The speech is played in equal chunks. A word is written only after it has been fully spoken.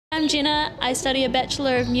I'm Jenna. I study a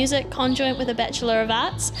Bachelor of Music conjoint with a Bachelor of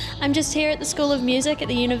Arts. I'm just here at the School of Music at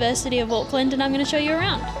the University of Auckland and I'm going to show you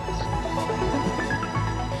around.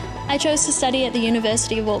 I chose to study at the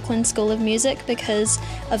University of Auckland School of Music because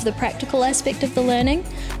of the practical aspect of the learning.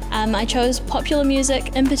 I chose popular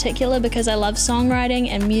music in particular because I love songwriting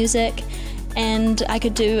and music, and I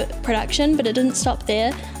could do production, but it didn't stop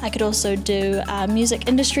there. I could also do music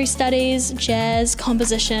industry studies, jazz,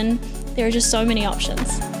 composition. There are just so many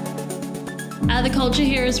options. The culture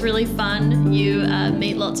here is really fun. You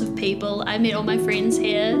meet lots of people. I met all my friends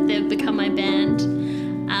here. They've become my band.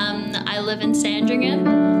 I live in Sandringham,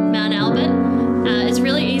 Mount Albert. It's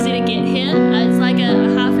really easy to get here. It's like a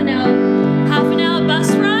half an hour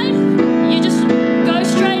bus ride. You just go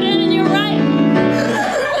straight in and you're right.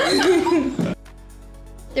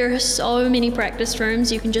 There are so many practice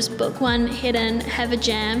rooms. You can just book one, head in, have a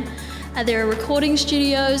jam. There are recording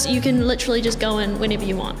studios. You can literally just go in whenever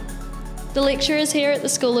you want. The lecturers here at the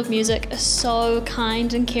School of Music are so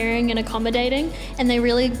kind and caring and accommodating, and they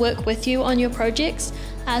really work with you on your projects.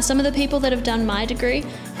 Some of the people that have done my degree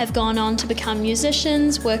have gone on to become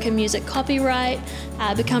musicians, work in music copyright,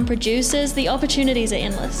 become producers. The opportunities are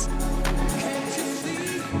endless.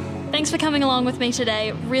 Thanks for coming along with me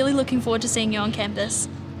today. Really looking forward to seeing you on campus.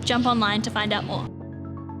 Jump online to find out more.